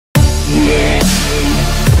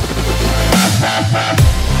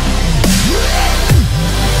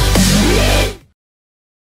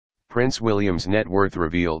Prince William's net worth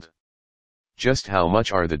revealed. Just how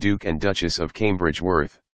much are the Duke and Duchess of Cambridge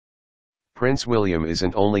worth? Prince William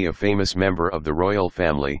isn't only a famous member of the royal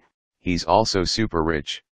family, he's also super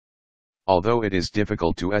rich. Although it is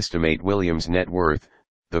difficult to estimate William's net worth,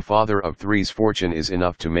 the father of three's fortune is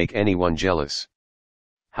enough to make anyone jealous.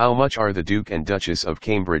 How much are the Duke and Duchess of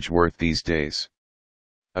Cambridge worth these days?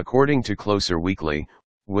 According to Closer Weekly,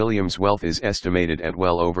 William's wealth is estimated at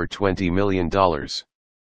well over $20 million.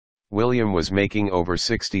 William was making over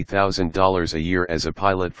 $60,000 a year as a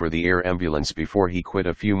pilot for the air ambulance before he quit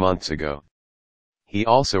a few months ago. He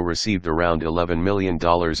also received around $11 million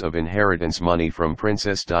of inheritance money from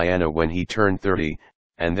Princess Diana when he turned 30,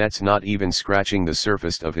 and that's not even scratching the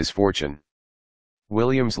surface of his fortune.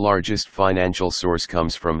 William's largest financial source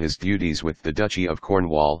comes from his duties with the Duchy of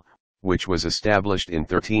Cornwall, which was established in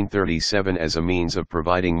 1337 as a means of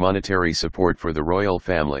providing monetary support for the royal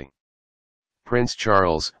family. Prince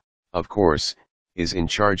Charles, of course, is in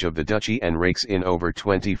charge of the duchy and rakes in over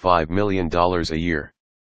 $25 million a year.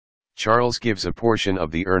 Charles gives a portion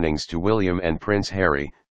of the earnings to William and Prince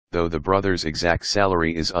Harry, though the brothers' exact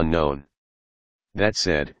salary is unknown. That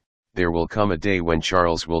said, there will come a day when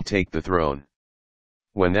Charles will take the throne.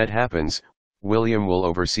 When that happens, William will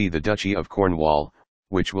oversee the Duchy of Cornwall,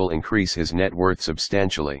 which will increase his net worth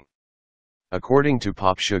substantially. According to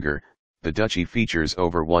Pop Sugar, the duchy features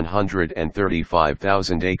over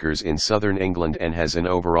 135,000 acres in southern England and has an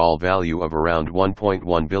overall value of around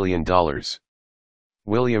 $1.1 billion.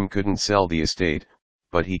 William couldn't sell the estate,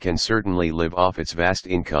 but he can certainly live off its vast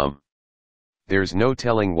income. There's no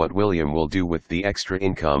telling what William will do with the extra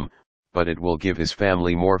income, but it will give his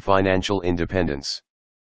family more financial independence.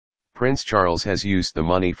 Prince Charles has used the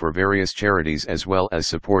money for various charities as well as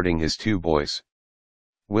supporting his two boys.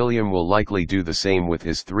 William will likely do the same with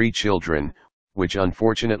his three children, which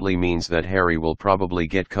unfortunately means that Harry will probably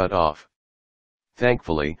get cut off.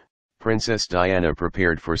 Thankfully, Princess Diana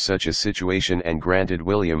prepared for such a situation and granted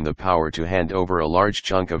William the power to hand over a large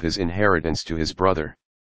chunk of his inheritance to his brother.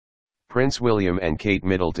 Prince William and Kate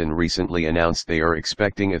Middleton recently announced they are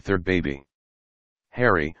expecting a third baby.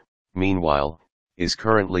 Harry, meanwhile, is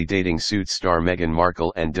currently dating Suits star Meghan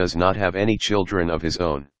Markle and does not have any children of his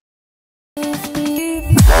own.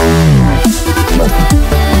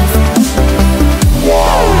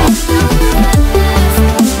 Wow.